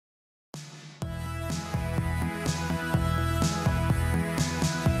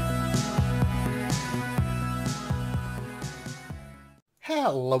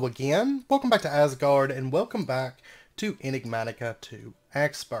Hello again, welcome back to Asgard, and welcome back to Enigmatica 2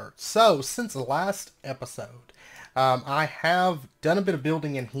 Expert. So, since the last episode, I have done a bit of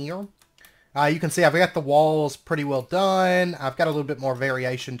building in here. You can see I've got the walls pretty well done. I've got a little bit more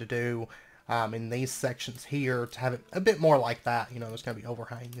variation to do in these sections here to have it a bit more like that. You know, there's going to be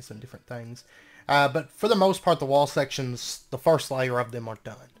overhangs and different things. But for the most part, the wall sections, the first layer of them are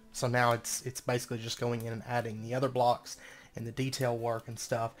done. So now it's basically just going in and adding the other blocks and the detail work and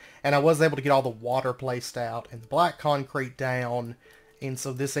stuff. And I was able to get all the water placed out and the black concrete down. And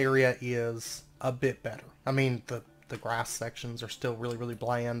so this area is a bit better. I mean, the grass sections are still really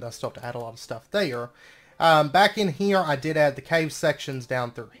bland. I still have to add a lot of stuff there. Back in here, I did add the cave sections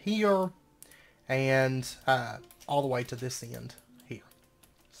down through here and all the way to this end here.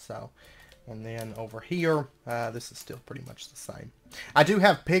 So, and then over here, this is still pretty much the same. I do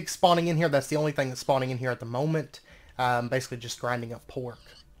have pigs spawning in here. That's the only thing that's spawning in here at the moment. Basically just grinding up pork.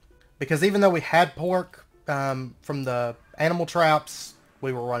 Because even though we had pork from the animal traps,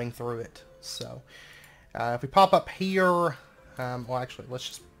 we were running through it. So, if we pop up here, well actually, let's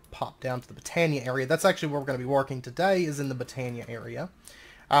just pop down to the botania area. That's actually where we're going to be working today, is in the botania area.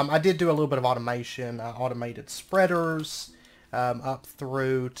 I did do a little bit of automation. I automated spreaders up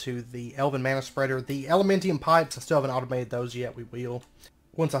through to the Elven Mana spreader. The Elementium pipes, I still haven't automated those yet. We will.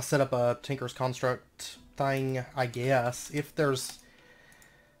 Once I set up a Tinker's Construct thing, I guess. If there's...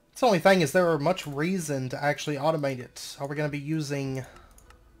 The only thing is there much reason to actually automate it. Are we going to be using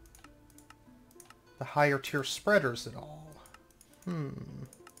the higher tier spreaders at all? See,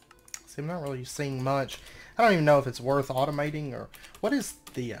 I'm not really seeing much. I don't even know if it's worth automating, or... What is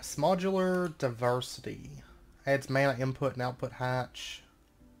this? Modular diversity. Adds mana input and output hatch.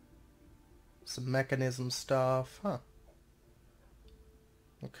 Some mechanism stuff. Huh.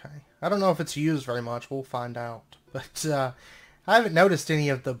 Okay. I don't know if it's used very much. We'll find out. But I haven't noticed any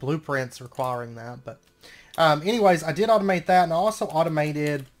of the blueprints requiring that. But anyways, I did automate that. And I also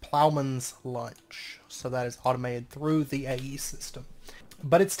automated Plowman's Lunch. So that is automated through the AE system.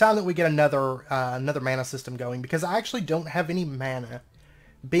 But it's time that we get another mana system going. Because I actually don't have any mana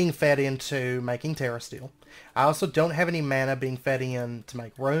being fed into making terrasteel. I also don't have any mana being fed in to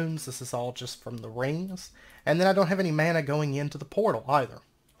make runes. This is all just from the rings. And then I don't have any mana going into the portal either.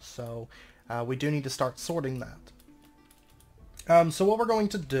 So we do need to start sorting that. So what we're going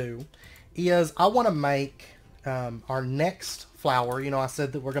to do is I want to make our next flower. You know, I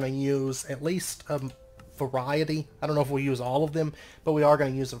said that we're going to use at least a variety. I don't know if we'll use all of them, but we are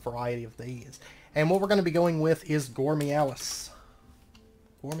going to use a variety of these. And what we're going to be going with is Gormialis.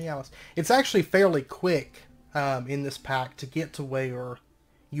 Gormialis. It's actually fairly quick in this pack to get to where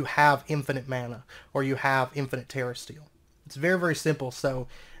you have infinite mana or you have infinite terrasteel. It's very simple, so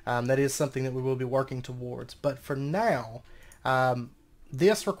that is something that we will be working towards. But for now,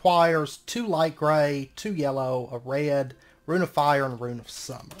 this requires 2 light gray, 2 yellow, a red, rune of fire, and rune of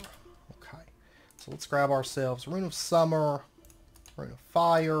summer. Okay, so let's grab ourselves rune of summer, rune of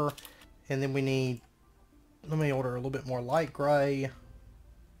fire, and then we need, let me order a little bit more light gray.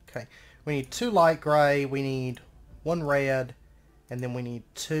 Okay, we need 2 light gray, we need 1 red, and then we need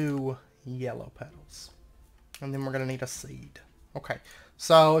 2 yellow petals. And then we're going to need a seed. Okay,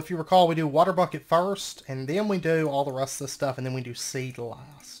 so if you recall, we do water bucket first, and then we do all the rest of the stuff, and then we do seed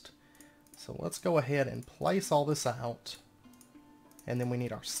last. So let's go ahead and place all this out. And then we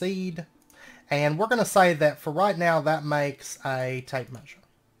need our seed. And we're going to say that for right now, that makes a tape measure.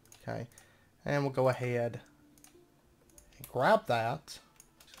 Okay, and we'll go ahead and grab that.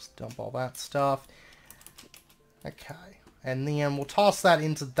 Just dump all that stuff. Okay, and then we'll toss that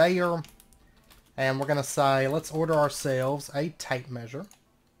into there. And we're going to say, let's order ourselves a tape measure.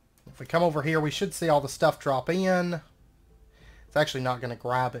 If we come over here, we should see all the stuff drop in. It's actually not going to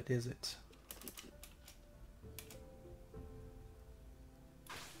grab it, is it?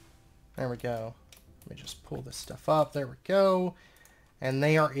 There we go. Let me just pull this stuff up. There we go. And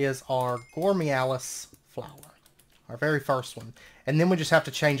there is our Gormialis flower. Our very first one. And then we just have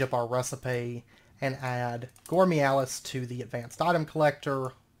to change up our recipe and add Gormialis to the advanced item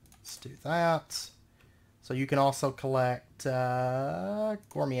collector. Let's do that. So you can also collect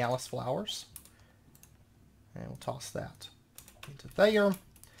Gormialis flowers. And we'll toss that into there.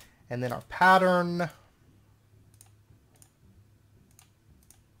 And then our pattern.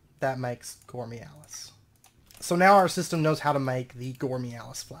 That makes Gormialis. So now our system knows how to make the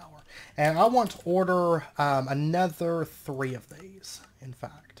Gormialis flower. And I want to order another 3 of these, in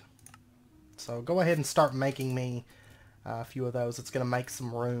fact. So go ahead and start making me a few of those. It's going to make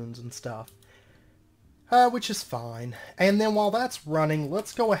some runes and stuff. Which is fine. And then while that's running,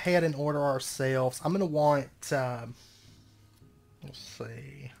 let's go ahead and order ourselves. I'm going to want Let's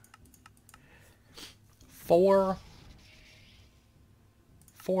see. Four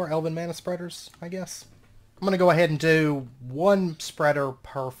Elven Mana spreaders, I guess. I'm going to go ahead and do one spreader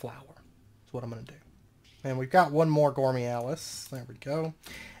per flower. That's what I'm going to do. And we've got one more Gormialis. There we go.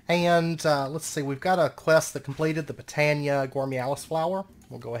 And let's see, we've got a quest that completed, the Botania Gormialis flower.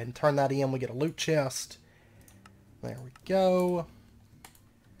 We'll go ahead and turn that in. We get a loot chest. There we go.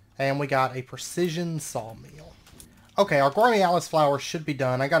 And we got a precision sawmill. Okay, our Gormialis flower should be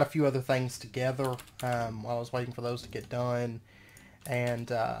done. I got a few other things together while I was waiting for those to get done.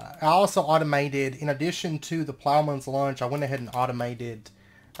 And I also automated, in addition to the Plowman's Lunch, I went ahead and automated,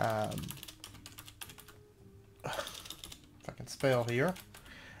 if I can spell here,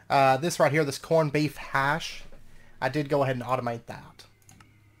 this right here, this corned beef hash. I did go ahead and automate that.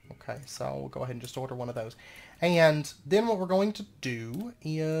 Okay, so we'll go ahead and just order one of those. And then what we're going to do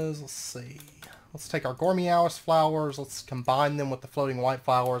is, let's see, let's take our Gormialis flowers, let's combine them with the floating white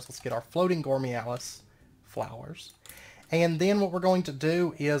flowers, let's get our floating Gormialis flowers. And then what we're going to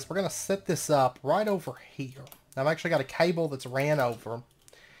do is we're going to set this up right over here. I've actually got a cable that's ran over.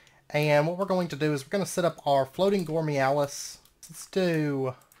 And what we're going to do is we're going to set up our floating Gormialis. Let's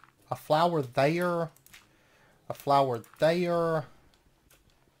do a flower there, a flower there,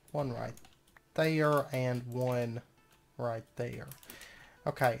 one right there, and one right there.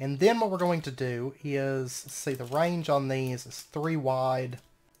 Okay, and then what we're going to do is, let's see, the range on these is 3 wide.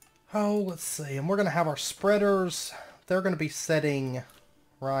 Oh, let's see, and we're going to have our spreaders. They're going to be setting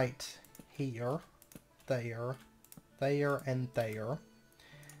right here, there, there, and there.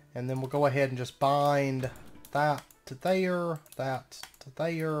 And then we'll go ahead and just bind that to there, that to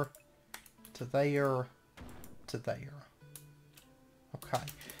there, to there, to there. Okay.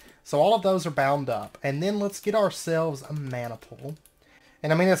 So all of those are bound up. And then let's get ourselves a mana pool.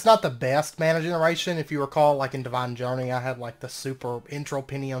 And I mean, it's not the best mana generation. If you recall, like in Divine Journey, I had like the super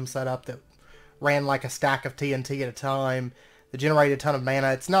Entropinium set up that ran like a stack of TNT at a time that generated a ton of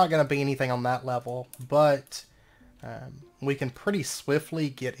mana. It's not going to be anything on that level, but we can pretty swiftly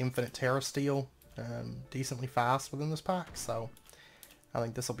get infinite terrasteel decently fast within this pack, so I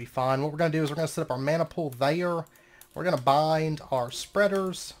think this will be fine. What we're going to do is we're going to set up our mana pool there. We're going to bind our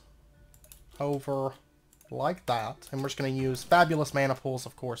spreaders over like that, and we're just going to use fabulous mana pools,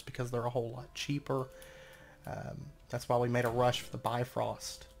 of course, because they're a whole lot cheaper. That's why we made a rush for the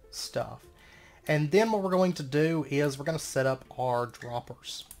Bifrost stuff. And then what we're going to do is we're going to set up our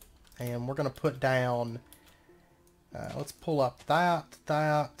droppers. And we're going to put down, let's pull up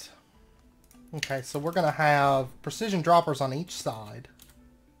that. Okay, so we're going to have precision droppers on each side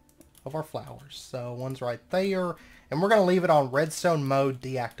of our flowers. So one's right there. And we're going to leave it on redstone mode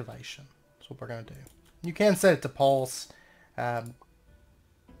deactivation. That's what we're going to do. You can set it to pulse.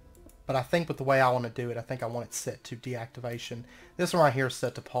 But I think with the way I want to do it, I think I want it set to deactivation. This one right here is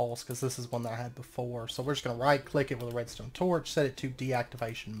set to pulse because this is one that I had before. So we're just going to right click it with a redstone torch, set it to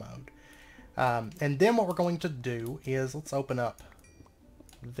deactivation mode. And then what we're going to do is, let's open up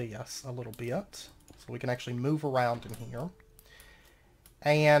this a little bit so we can actually move around in here.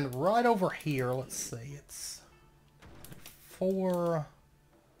 And right over here, let's see, it's 4,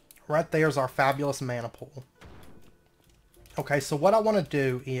 right there's our fabulous mana pool. Okay, so what I want to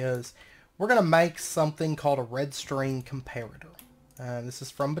do is we're going to make something called a red string comparator. This is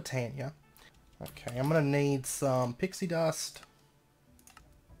from Botania. Okay, I'm going to need some pixie dust.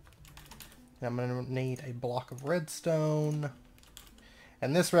 I'm going to need a block of redstone.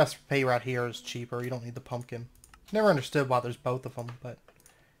 And this recipe right here is cheaper. You don't need the pumpkin. Never understood why there's both of them, but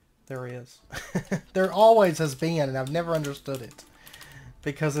there is. There always has been, and I've never understood it.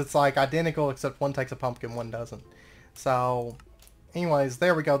 Because it's like identical, except one takes a pumpkin, one doesn't. So, anyways,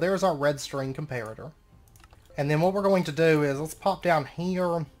 there we go. There's our red string comparator. And then what we're going to do is, let's pop down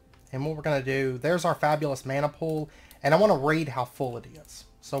here. And what we're going to do, there's our fabulous mana pool. And I want to read how full it is.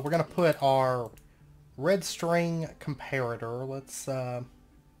 So we're going to put our red string comparator. Let's, there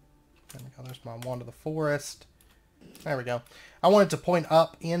we go. There's my wand of the forest. There we go. I want it to point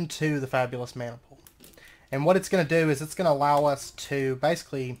up into the fabulous mana pool. And what it's going to do is it's going to allow us to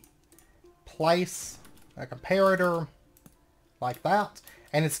basically place a comparator like that,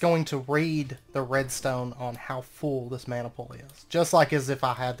 and it's going to read the redstone on how full this mana pool is, just like as if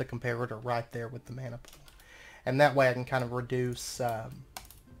I had the comparator right there with the mana pool. And that way I can kind of reduce,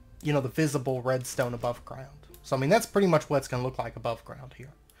 you know, the visible redstone above ground. So I mean, that's pretty much what it's going to look like above ground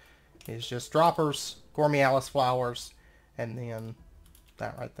here. It's just droppers, Gormialis flowers, and then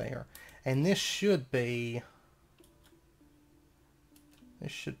that right there. And this should be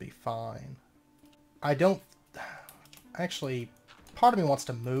fine. I don't, actually, part of me wants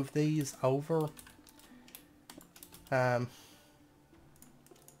to move these over.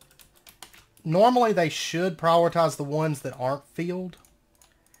 Normally they should prioritize the ones that aren't filled,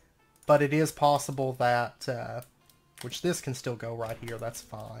 but it is possible that, which this can still go right here, that's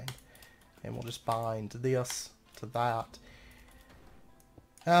fine. And we'll just bind this to that.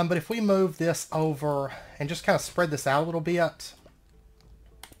 But if we move this over and just kind of spread this out a little bit,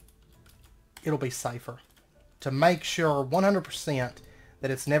 it'll be safer. To make sure 100%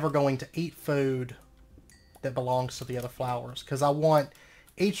 that it's never going to eat food that belongs to the other flowers. Because I want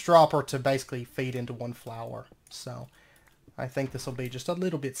each dropper to basically feed into one flower. So I think this will be just a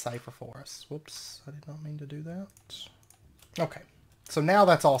little bit safer for us. Whoops, I did not mean to do that. Okay, so now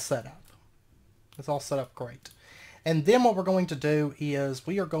that's all set up. It's all set up great. And then what we're going to do is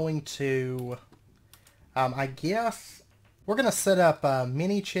we are going to, I guess, we're going to set up a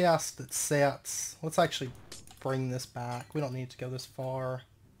mini chest that sets, let's actually bring this back. We don't need to go this far.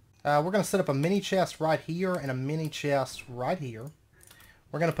 We're going to set up a mini chest right here and a mini chest right here.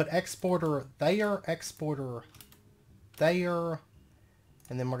 We're going to put exporter there,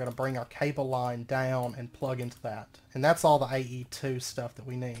 and then we're going to bring our cable line down and plug into that. And that's all the AE2 stuff that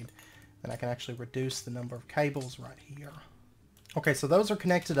we need. And I can actually reduce the number of cables right here. Okay, so those are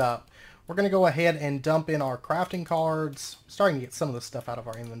connected up. We're going to go ahead and dump in our crafting cards. Starting to get some of the stuff out of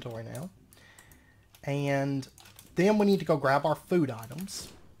our inventory now. And then we need to go grab our food items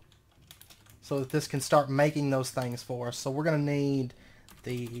so that this can start making those things for us. So we're going to need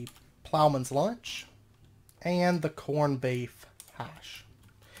the Plowman's Lunch and the corned beef hash.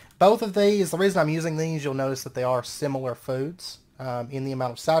 Both of these, the reason I'm using these, you'll notice that they are similar foods in the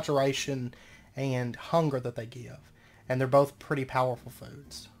amount of saturation and hunger that they give. And they're both pretty powerful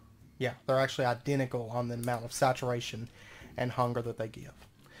foods. Yeah, they're actually identical on the amount of saturation and hunger that they give.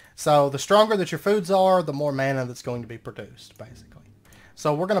 So the stronger that your foods are, the more mana that's going to be produced, basically.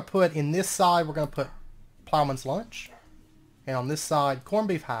 So we're going to put, in this side, we're going to put Plowman's Lunch. And on this side, corned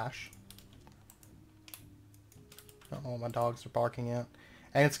beef hash. I don't know what my dogs are barking at.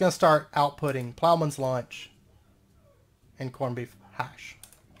 And it's going to start outputting Plowman's Lunch and corned beef hash.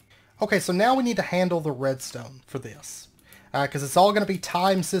 Okay, so now we need to handle the redstone for this. Because it's all going to be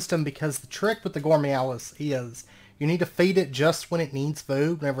time system, because the trick with the Gormialis is you need to feed it just when it needs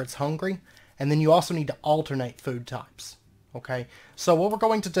food, whenever it's hungry. And then you also need to alternate food types. Okay, so what we're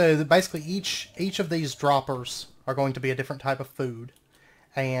going to do, basically each of these droppers are going to be a different type of food.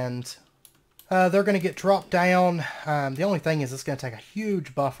 And they're going to get dropped down. The only thing is it's going to take a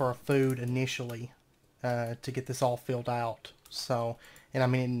huge buffer of food initially to get this all filled out. So, and I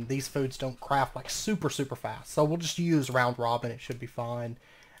mean, these foods don't craft like super fast. So we'll just use round robin. It should be fine.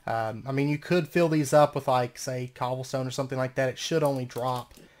 I mean, you could fill these up with, like, say, cobblestone or something like that. It should only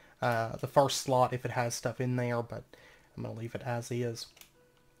drop the first slot if it has stuff in there, but I'm going to leave it as is.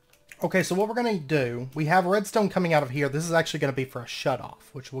 Okay, so what we're going to do, we have redstone coming out of here. This is actually going to be for a shut-off,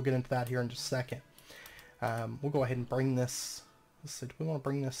 which we'll get into that here in just a second. We'll go ahead and bring this, let's see, do we want to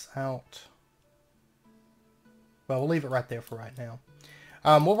bring this out? Well, we'll leave it right there for right now.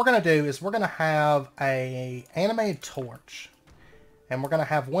 What we're going to do is we're going to have a animated torch. And we're going to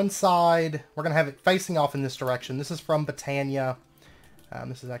have one side, we're going to have it facing off in this direction. This is from Botania.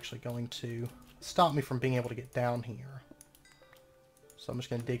 This is actually going to stop me from being able to get down here. So I'm just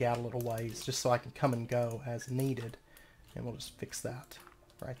going to dig out a little ways just so I can come and go as needed. And we'll just fix that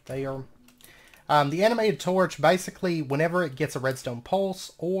right there. The animated torch, basically, whenever it gets a redstone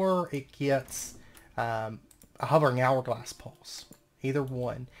pulse or it gets a hovering hourglass pulse, either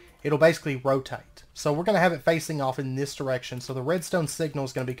one, it'll basically rotate. So we're going to have it facing off in this direction. So the redstone signal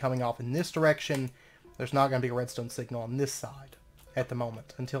is going to be coming off in this direction. There's not going to be a redstone signal on this side at the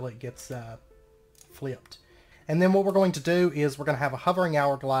moment until it gets flipped. And then what we're going to do is we're going to have a hovering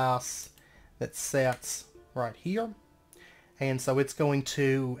hourglass that sets right here. And so it's going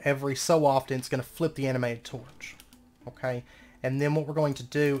to, every so often, it's going to flip the animated torch. Okay. And then what we're going to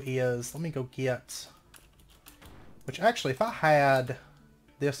do is, let me go get, which actually, if I had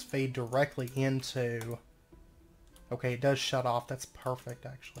this feed directly into, okay, it does shut off. That's perfect,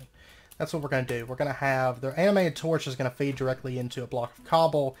 actually. That's what we're going to do. We're going to have, the animated torch is going to feed directly into a block of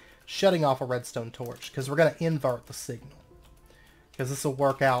cobble, shutting off a redstone torch, because we're going to invert the signal. Because this will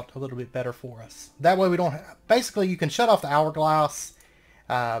work out a little bit better for us. That way we don't have, basically you can shut off the hourglass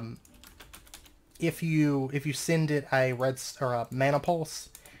if you send it a mana pulse.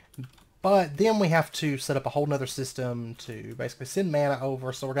 But then we have to set up a whole nother system to basically send mana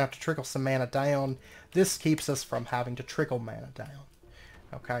over, so we're going to have to trickle some mana down. This keeps us from having to trickle mana down.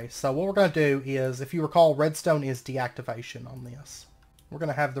 Okay, so what we're going to do is, if you recall, redstone is deactivation on this. We're going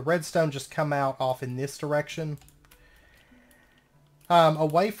to have the redstone just come out off in this direction.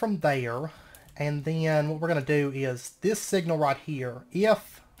 Away from there, and then what we're going to do is this signal right here,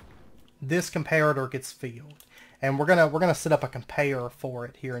 if this comparator gets filled. And we're gonna set up a compare for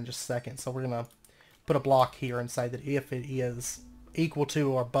it here in just a second. So we're gonna put a block here and say that if it is equal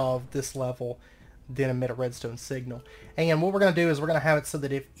to or above this level, then emit a redstone signal. And what we're going to do is we're going to have it so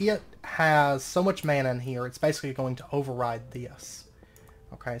that if it has so much mana in here, it's basically going to override this.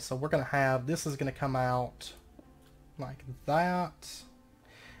 Okay, so we're going to have, this is going to come out like that.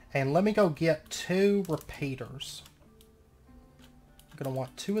 And let me go get 2 repeaters. I'm going to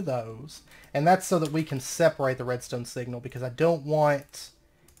want 2 of those. And that's so that we can separate the redstone signal, because I don't want,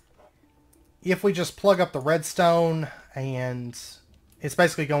 if we just plug up the redstone and it's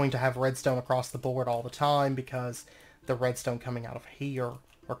basically going to have redstone across the board all the time, because the redstone coming out of here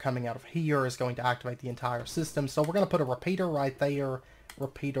or coming out of here is going to activate the entire system. So we're going to put a repeater right there,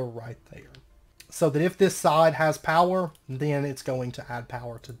 repeater right there. So that if this side has power, then it's going to add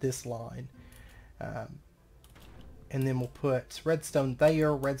power to this line. And then we'll put redstone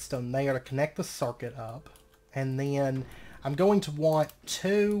there to connect the circuit up. And then I'm going to want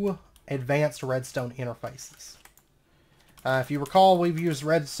 2 advanced redstone interfaces. If you recall, we've used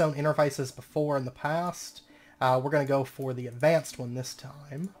redstone interfaces before in the past. We're going to go for the advanced one this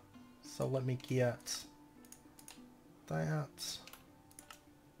time. So let me get that.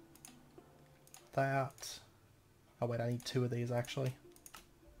 Oh wait, I need 2 of these actually.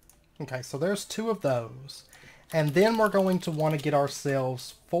 Okay, so there's 2 of those. And then we're going to want to get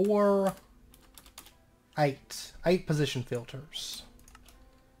ourselves 8 position filters.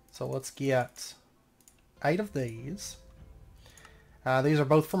 So let's get 8 of these. These are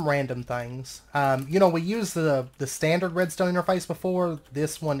both from random things. You know, we used the standard redstone interface before.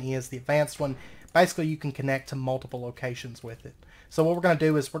 This one is the advanced one. Basically, you can connect to multiple locations with it. So what we're going to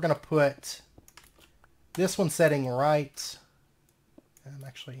do is we're going to put this one setting right.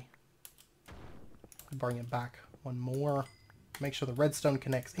 Actually, bring it back one more. Make sure the redstone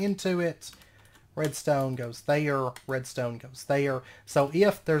connects into it. Redstone goes there. Redstone goes there. So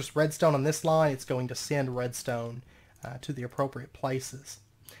if there's redstone on this line, it's going to send redstone to the appropriate places.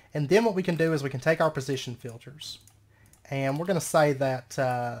 And then what we can do is we can take our position filters, and we're going to say that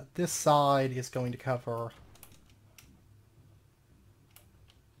this side is going to cover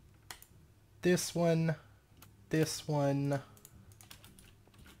this one, this one,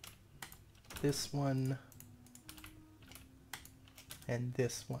 this one, and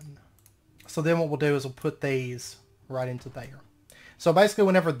this one. So then what we'll do is we'll put these right into there. So basically,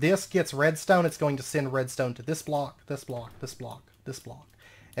 whenever this gets redstone, it's going to send redstone to this block, this block, this block, this block.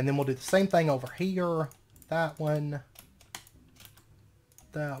 And then we'll do the same thing over here. That one,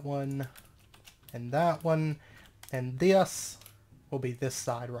 and that one. And this will be this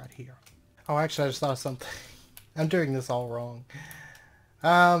side right here. Oh, actually, I just thought of something. I'm doing this all wrong.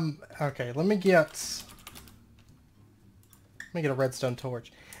 Okay, let me get a redstone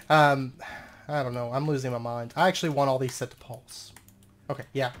torch. I don't know. I'm losing my mind. I actually want all these set to pulse. Okay,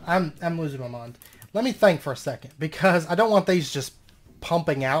 yeah, I'm losing my mind. Let me think for a second, because I don't want these just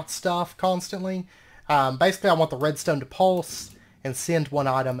pumping out stuff constantly. Basically, I want the redstone to pulse and send one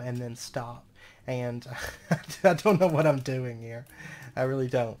item and then stop. And I don't know what I'm doing here. I really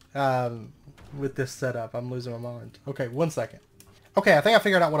don't. With this setup, I'm losing my mind. Okay, 1 second. Okay, I think I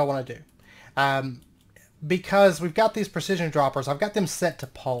figured out what I want to do. Because we've got these precision droppers, I've got them set to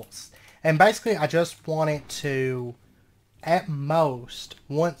pulse. And basically, I just want it to, at most,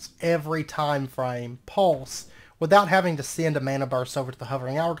 once every time frame, pulse without having to send a mana burst over to the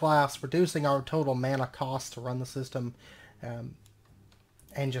hovering hourglass, reducing our total mana cost to run the system,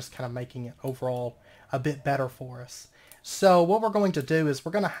 and just kind of making it overall a bit better for us. So what we're going to do is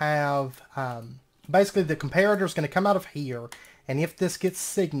we're going to have, basically the comparator is going to come out of here, and if this gets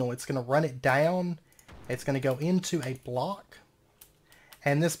signal, it's going to run it down. It's going to go into a block,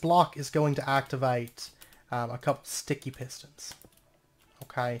 and this block is going to activate a couple sticky pistons.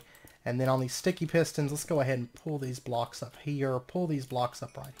 Okay, and then on these sticky pistons, let's go ahead and pull these blocks up here, pull these blocks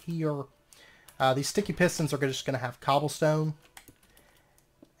up right here. These sticky pistons are just going to have cobblestone,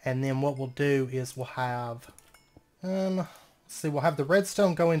 and then what we'll do is we'll have, let's see, we'll have the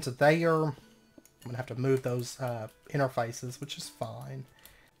redstone go into there. I'm going to have to move those interfaces, which is fine.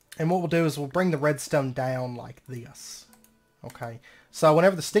 And what we'll do is we'll bring the redstone down like this. Okay, so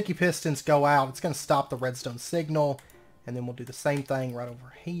whenever the sticky pistons go out, it's going to stop the redstone signal. And then we'll do the same thing right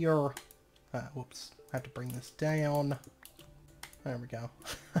over here. Whoops, I have to bring this down. There we go.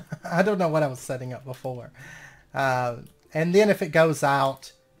 I don't know what I was setting up before. And then if it goes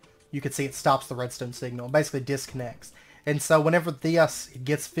out, you can see it stops the redstone signal. It basically disconnects. And so whenever this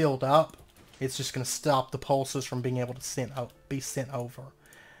gets filled up, it's just going to stop the pulses from being able to be sent over.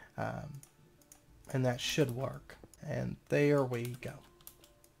 And that should work. And there we go.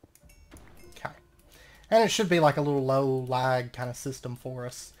 And it should be like a little low lag kind of system for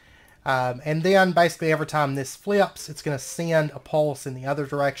us. And then basically every time this flips, it's going to send a pulse in the other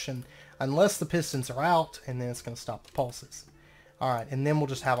direction unless the pistons are out, and then it's going to stop the pulses. Alright, and then we'll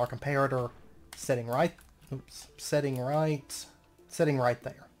just have our comparator setting right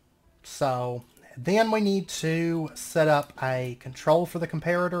there. So then we need to set up a control for the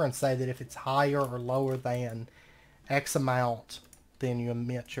comparator and say that if it's higher or lower than X amount, then you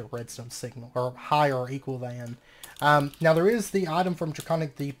emit your redstone signal, or higher or equal than. Now there is the item from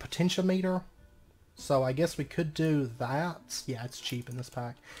Draconic, the potentiometer. So I guess we could do that. Yeah, it's cheap in this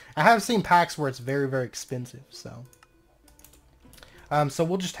pack. I have seen packs where it's very, very expensive. So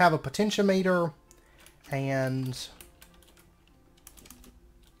we'll just have a potentiometer, and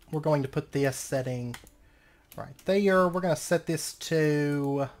we're going to put this setting right there. We're going to set this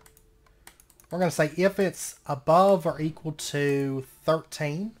to, we're going to say if it's above or equal to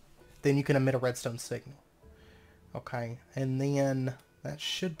 13, then you can emit a redstone signal. Okay, and then that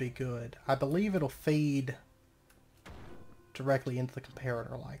should be good. I believe it'll feed directly into the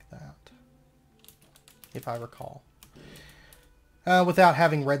comparator like that, if I recall, without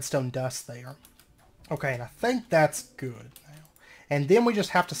having redstone dust there. Okay, and I think that's good now. And then we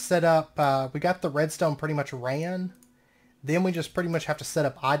just have to set up, we got the redstone pretty much ran. Then we just pretty much have to set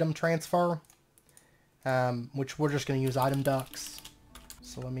up item transfer, which we're just going to use item ducts.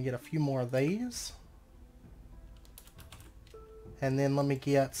 So let me get a few more of these. And then let me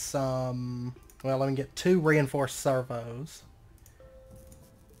get some, well, let me get 2 reinforced servos.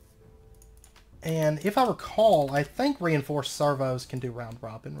 And if I recall, I think reinforced servos can do round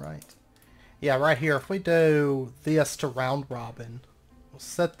robin, right? Yeah, right here, if we do this to round robin, we'll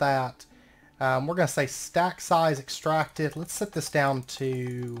set that. We're going to say stack size extracted. Let's set this down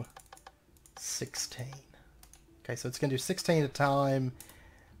to 16. Okay, so it's going to do 16 at a time.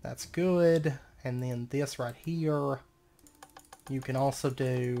 That's good. And then this right here, you can also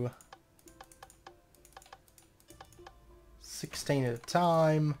do 16 at a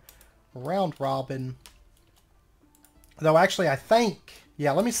time, round robin. Though actually I think,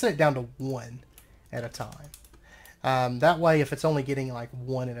 yeah, let me set it down to 1 at a time. That way if it's only getting like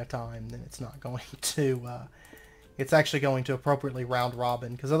 1 at a time, then it's not going to, it's actually going to appropriately round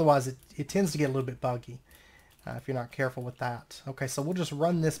robin, because otherwise it tends to get a little bit buggy if you're not careful with that. Okay, so we'll just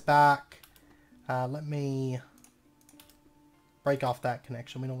run this back. Let me break off that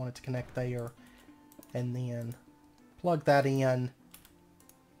connection. We don't want it to connect there. And then plug that in.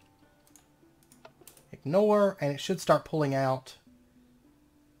 Ignore, and it should start pulling out.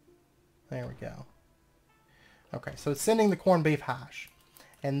 There we go. Okay, so it's sending the corned beef hash.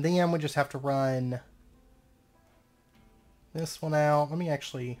 And then we just have to run this one out. Let me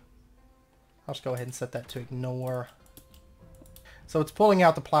actually, I'll just go ahead and set that to ignore. So it's pulling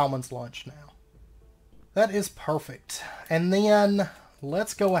out the plowman's lunch now. That is perfect. And then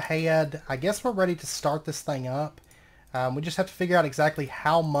let's go ahead. I guess we're ready to start this thing up. We just have to figure out exactly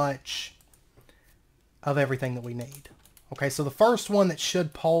how much of everything that we need. Okay, so the first one that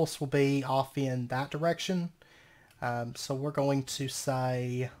should pulse will be off in that direction. So we're going to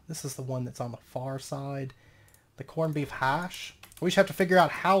say, this is the one that's on the far side, the corned beef hash. We just have to figure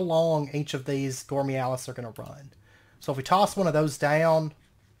out how long each of these Gormialis are going to run. So if we toss one of those down,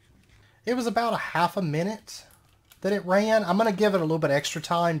 it was about a half a minute that it ran. I'm going to give it a little bit extra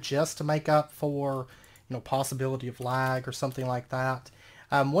time just to make up for, you know, possibility of lag or something like that.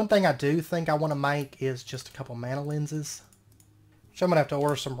 One thing I do think I want to make is just a couple mana lenses. So I'm going to have to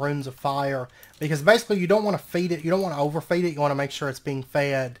order some runes of fire, because basically you don't want to feed it, you don't want to overfeed it, you want to make sure it's being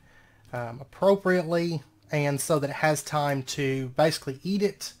fed appropriately, and so that it has time to basically eat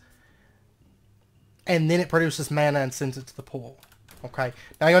it, and then it produces mana and sends it to the pool. Okay,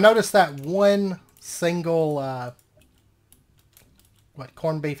 now you'll notice that one single,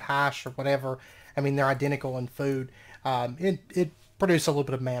 corned beef hash or whatever, I mean, they're identical in food, it produces a little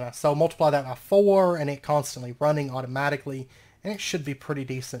bit of mana. So multiply that by 4, and it constantly running automatically, and it should be pretty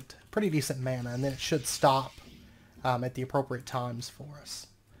decent mana, and then it should stop at the appropriate times for us.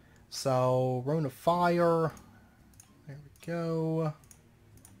 So, rune of fire, there we go,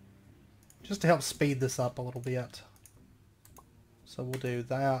 just to help speed this up a little bit. So we'll do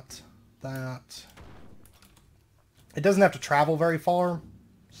that. It doesn't have to travel very far,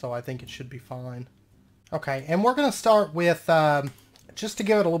 so I think it should be fine. Okay, and we're going to start with, just to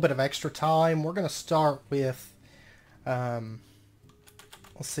give it a little bit of extra time, we're going to start with, let's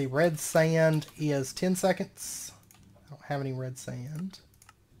see, red sand is 10 seconds. I don't have any red sand.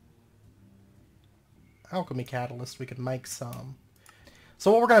 Alchemy catalyst, we could make some.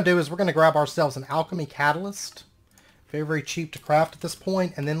 So what we're going to do is we're going to grab ourselves an alchemy catalyst Very, very cheap to craft at this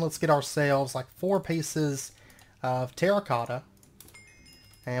point. And then let's get ourselves like 4 pieces of terracotta.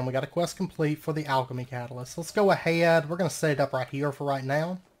 And we got a quest complete for the alchemy catalyst. Let's go ahead. We're going to set it up right here for right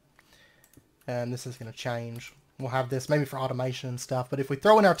now. And this is going to change. We'll have this maybe for automation and stuff. But if we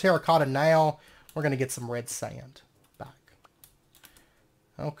throw in our terracotta now, we're going to get some red sand back.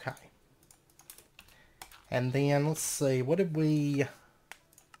 Okay. And then, let's see, what did we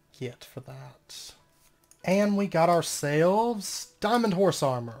get for that? And we got ourselves diamond horse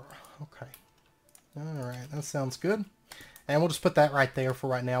armor. Okay. Alright, that sounds good. And we'll just put that right there for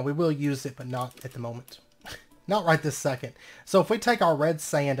right now. We will use it, but not at the moment. Not right this second. So if we take our red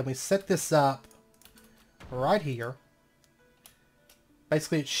sand and we set this up right here,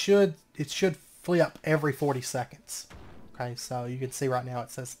 basically it should flee up every 40 seconds. Okay, so you can see right now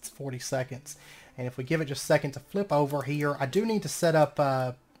it says it's 40 seconds. And if we give it just a second to flip over here, I do need to set up,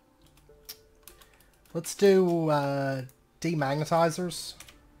 let's do demagnetizers.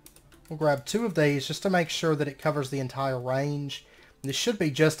 We'll grab 2 of these just to make sure that it covers the entire range. This should be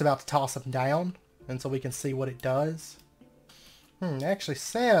just about to toss them down, and so we can see what it does. It actually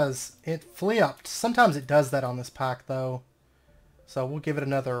says it flipped. Sometimes it does that on this pack though. So we'll give it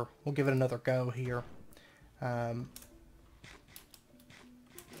another go here.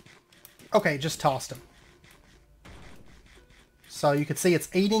 Okay, just tossed him. So you can see it's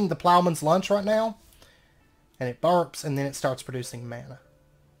eating the plowman's lunch right now. And it burps, and then it starts producing mana.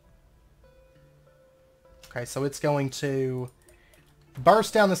 Okay, so it's going to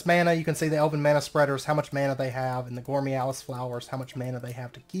burst down this mana. You can see the Elven Mana Spreaders, how much mana they have, and the Gormialis Flowers, how much mana they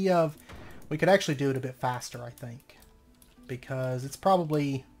have to give. We could actually do it a bit faster, I think. Because it's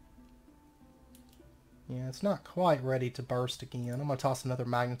probably... yeah, it's not quite ready to burst again. I'm going to toss another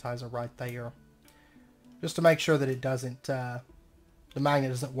magnetizer right there. Just to make sure that it doesn't... the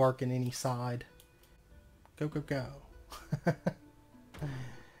magnet doesn't work in any side. Go, go, go.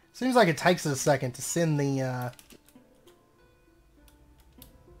 Seems like it takes it a second to send the...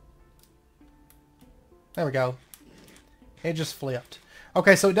 there we go. It just flipped.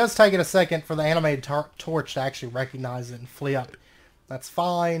 Okay, so it does take it a second for the animated torch to actually recognize it and flip. That's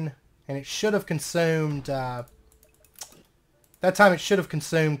fine. And it should have consumed... that time it should have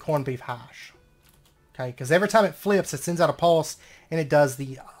consumed corned beef hash. Okay, because every time it flips, it sends out a pulse, and it does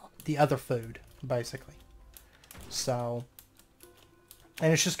the other food, basically. So...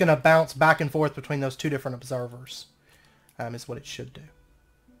 and it's just going to bounce back and forth between those 2 different observers. Is what it should do.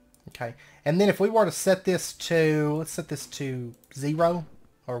 Okay. And then if we were to set this to... let's set this to 0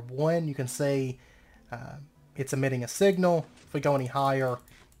 or 1. You can see it's emitting a signal. If we go any higher,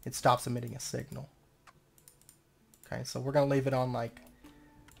 it stops emitting a signal. Okay, so we're going to leave it on like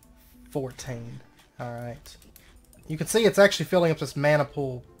 14. Alright. You can see it's actually filling up this mana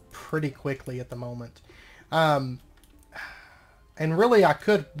pool pretty quickly at the moment. And really, I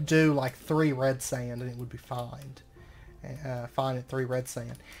could do like 3 red sand and it would be fine. Fine at 3 red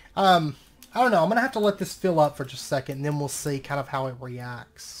sand. I don't know. I'm going to have to let this fill up for just a second, and then we'll see kind of how it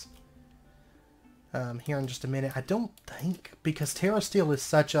reacts. Here in just a minute. I don't think, because terrasteel is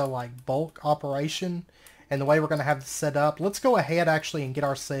such a like bulk operation, and the way we're going to have this set up, let's go ahead actually and get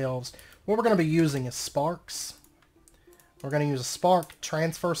ourselves, what we're going to be using is sparks. We're going to use a spark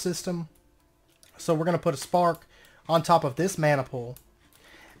transfer system. So we're going to put a spark on top of this mana pool.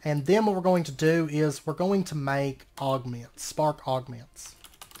 And then what we're going to do is we're going to make augments, spark augments.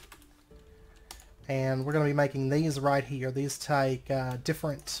 And we're going to be making these right here. These take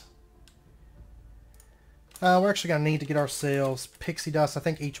different... we're actually going to need to get ourselves pixie dust. I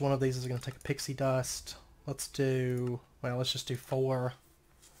think each one of these is going to take a pixie dust. Let's do... well, let's just do 4.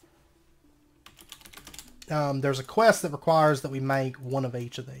 There's a quest that requires that we make 1 of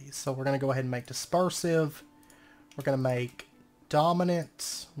each of these. So we're going to go ahead and make dispersive. We're going to make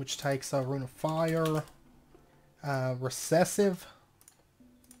dominant, which takes a rune of fire. Recessive.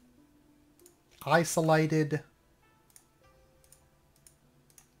 Isolated.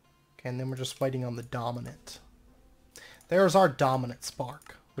 Okay, and then we're just waiting on the dominant. There's our dominant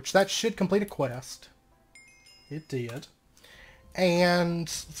spark, which that should complete a quest. It did. And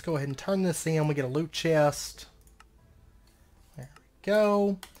let's go ahead and turn this in. We get a loot chest. There we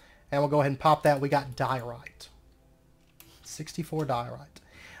go. And we'll go ahead and pop that. We got diorite. 64 diorite.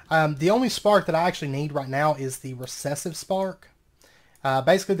 The only spark that I actually need right now is the recessive spark.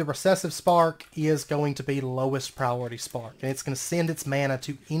 Basically, the recessive spark is going to be the lowest priority spark. And it's going to send its mana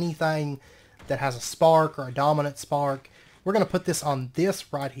to anything that has a spark or a dominant spark. We're going to put this on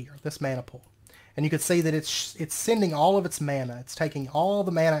this right here, this mana pool. And you can see that it's sending all of its mana. It's taking all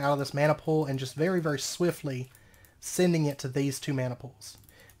the mana out of this mana pool and just very, very swiftly sending it to these 2 mana pools.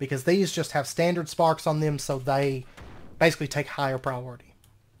 Because these just have standard sparks on them, so they basically take higher priority.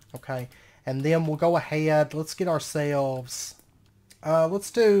 Okay, and then we'll go ahead. Let's get ourselves. Let's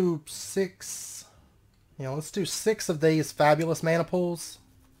do 6. Let's do 6 of these fabulous mana pools.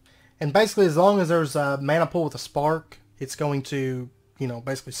 And basically, as long as there's a mana pool with a spark, it's going to,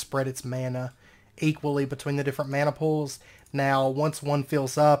 basically spread its mana equally between the different mana pools. Now, once one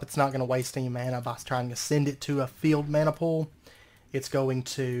fills up, it's not going to waste any mana by trying to send it to a field mana pool. It's going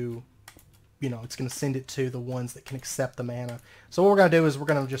to, it's going to send it to the ones that can accept the mana. So what we're going to do is we're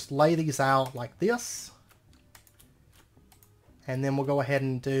going to just lay these out like this. And then we'll go ahead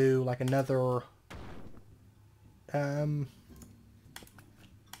and do like another, let's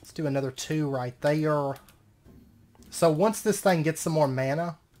do another 2 right there. So once this thing gets some more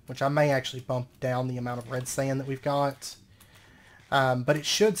mana, which I may actually bump down the amount of red sand that we've got, but it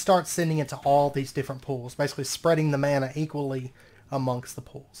should start sending it to all these different pools, basically spreading the mana equally amongst the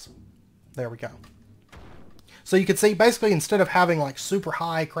pools. There we go. So you can see, basically, instead of having like super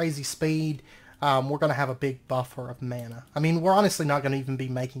high, crazy speed, we're going to have a big buffer of mana. I mean, we're honestly not going to even be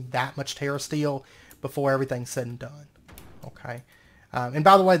making that much terrasteel before everything's said and done. Okay. And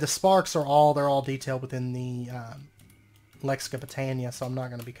by the way, the sparks are they're all detailed within the Lexica Botania, so I'm not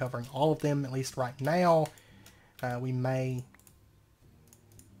going to be covering all of them, at least right now. We may...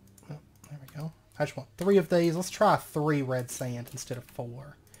 Oh, there we go. I just want 3 of these. Let's try 3 red sand instead of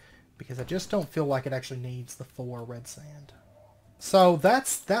 4, because I just don't feel like it actually needs the 4 red sand. So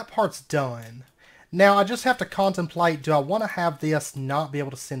that part's done. Now I just have to contemplate, do I want to have this not be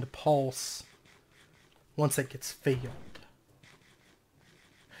able to send a pulse once it gets filled?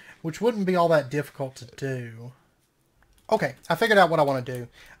 Which wouldn't be all that difficult to do. Okay, I figured out what I want to do.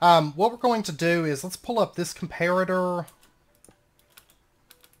 What we're going to do is, let's pull up this comparator,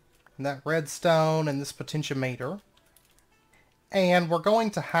 and that redstone, and this potentiometer. And we're going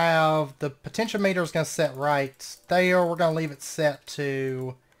to have, the potentiometer is going to set right there. We're going to leave it set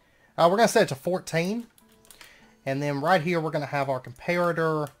to, we're going to set it to 14. And then right here, we're going to have our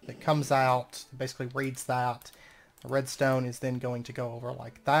comparator that comes out, basically reads that. The redstone is then going to go over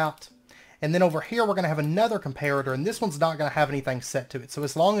like that. And then over here, we're going to have another comparator, and this one's not going to have anything set to it. So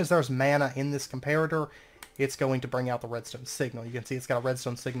as long as there's mana in this comparator, it's going to bring out the redstone signal. You can see it's got a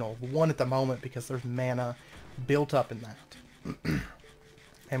redstone signal of 1 at the moment because there's mana built up in that.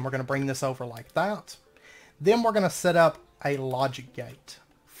 And we're going to bring this over like that. Then we're going to set up a logic gate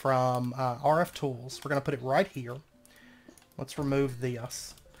from RF Tools. We're going to put it right here. Let's remove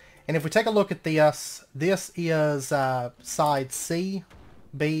this. And if we take a look at this is side C,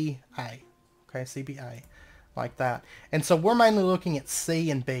 B, A. Okay, C, B, A. Like that. And so we're mainly looking at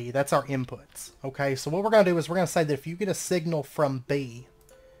C and B. That's our inputs. Okay, so what we're going to do is we're going to say that if you get a signal from B,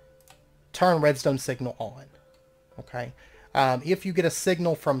 turn redstone signal on. Okay. If you get a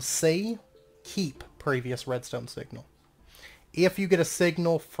signal from C, keep previous redstone signal. If you get a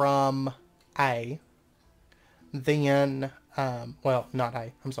signal from A, then, well, not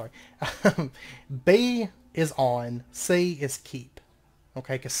A, I'm sorry. B is on, C is keep.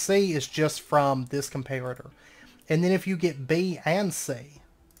 Okay, because C is just from this comparator. And then if you get B and C,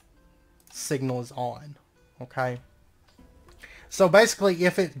 signal is on. Okay. So basically,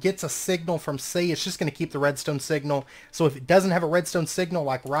 if it gets a signal from C, it's just going to keep the redstone signal. So if it doesn't have a redstone signal,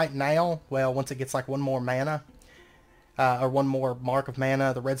 like right now, well, once it gets like 1 more mana, or 1 more mark of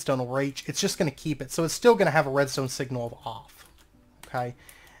mana, the redstone will reach. It's just going to keep it. So it's still going to have a redstone signal of off. Okay.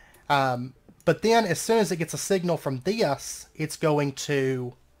 But then as soon as it gets a signal from this, it's going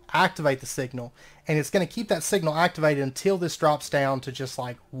to activate the signal. And it's going to keep that signal activated until this drops down to just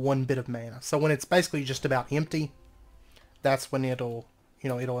like 1 bit of mana. So when it's basically just about empty, that's when it'll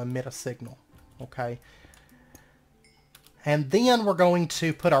emit a signal. Okay. And then we're going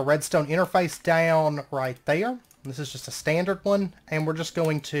to put our redstone interface down right there. This is just a standard one. And we're just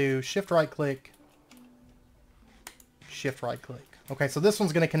going to shift right click. Shift right click. Okay, so this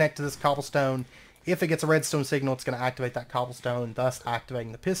one's going to connect to this cobblestone. If it gets a redstone signal, it's going to activate that cobblestone, thus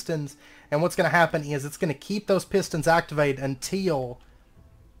activating the pistons. And what's going to happen is it's going to keep those pistons activated until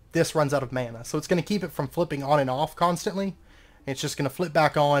this runs out of mana. So it's going to keep it from flipping on and off constantly. It's just going to flip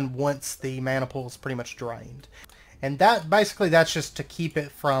back on once the mana pool is pretty much drained. And that basically, that's just to keep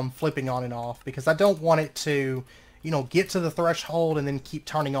it from flipping on and off, because I don't want it to, get to the threshold and then keep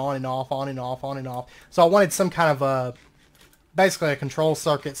turning on and off, on and off, on and off. So I wanted some kind of basically a control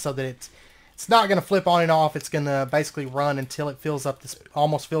circuit so that it's not going to flip on and off. It's going to basically run until it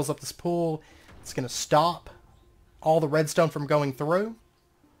almost fills up this pool. It's going to stop all the redstone from going through.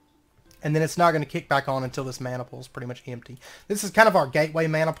 And then it's not going to kick back on until this mana pool is pretty much empty. This is kind of our gateway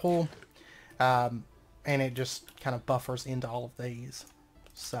mana pool. And it just kind of buffers into all of these.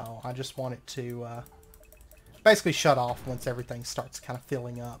 So I just want it to basically shut off once everything starts kind of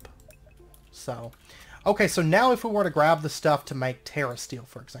filling up. So, okay, so now if we were to grab the stuff to make terrasteel,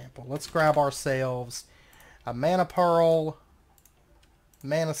 for example, let's grab ourselves a mana pearl,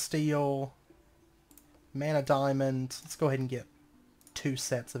 mana steel, mana diamond. Let's go ahead and get 2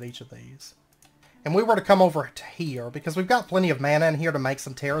 sets of each of these. And we were to come over to here, because we've got plenty of mana in here to make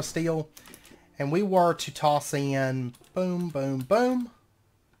some terrasteel, and we were to toss in, boom, boom, boom.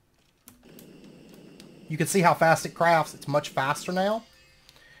 You can see how fast it crafts. It's much faster now,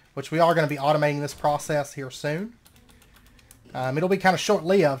 which we are going to be automating this process here soon. It'll be kind of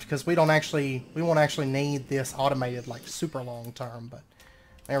short-lived because we won't actually need this automated like super long term. But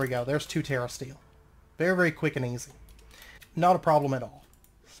there we go. There's 2 terrasteel. Very, very quick and easy. Not a problem at all.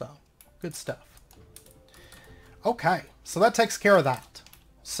 So good stuff. Okay, so that takes care of that.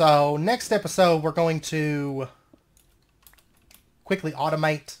 So next episode we're going to quickly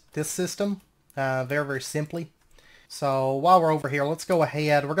automate this system. Very, very simply. So while we're over here, let's go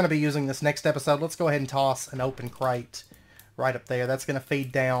ahead. We're going to be using this next episode. Let's go ahead and toss an open crate right up there. That's going to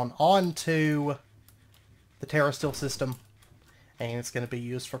feed down onto the terrasteel system. And it's going to be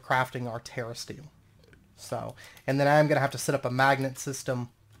used for crafting our terrasteel. So, and then I'm going to have to set up a magnet system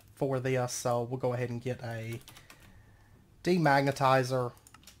for this. So we'll go ahead and get a demagnetizer.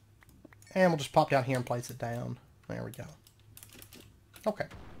 And we'll just pop down here and place it down. There we go. Okay.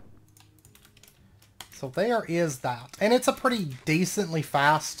 So there is that. And it's a pretty decently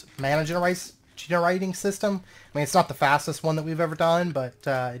fast mana generating system. I mean, it's not the fastest one that we've ever done, but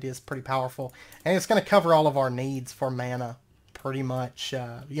it is pretty powerful. And it's going to cover all of our needs for mana pretty much,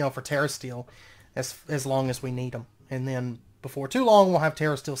 you know, for terrasteel as long as we need them. And then before too long, we'll have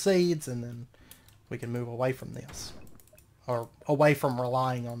terrasteel seeds, and then we can move away from this. Or away from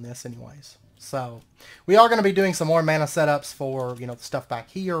relying on this anyways. So we are going to be doing some more mana setups for, you know, the stuff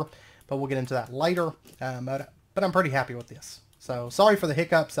back here. But we'll get into that later. But I'm pretty happy with this. So sorry for the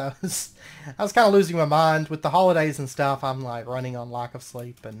hiccups. I was kind of losing my mind with the holidays and stuff. I'm like running on lack of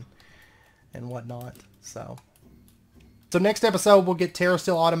sleep and whatnot. So next episode we'll get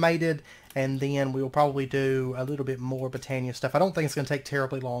terrasteel automated, and then we will probably do a little bit more botania stuff. I don't think it's going to take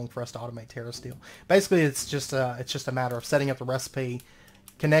terribly long for us to automate terrasteel. Basically, it's just a matter of setting up the recipe,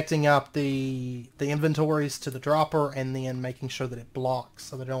 connecting up the inventories to the dropper, and then making sure that it blocks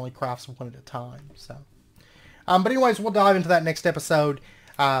so that it only crafts one at a time. So, but anyways, we'll dive into that next episode.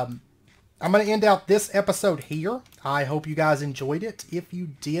 I'm going to end out this episode here. I hope you guys enjoyed it. If you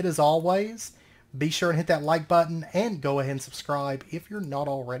did, as always, be sure and hit that like button and go ahead and subscribe if you're not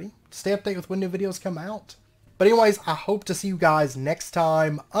already. Stay updated with when new videos come out. But anyways, I hope to see you guys next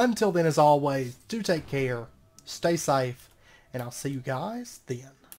time. Until then, as always, do take care, stay safe, and I'll see you guys then.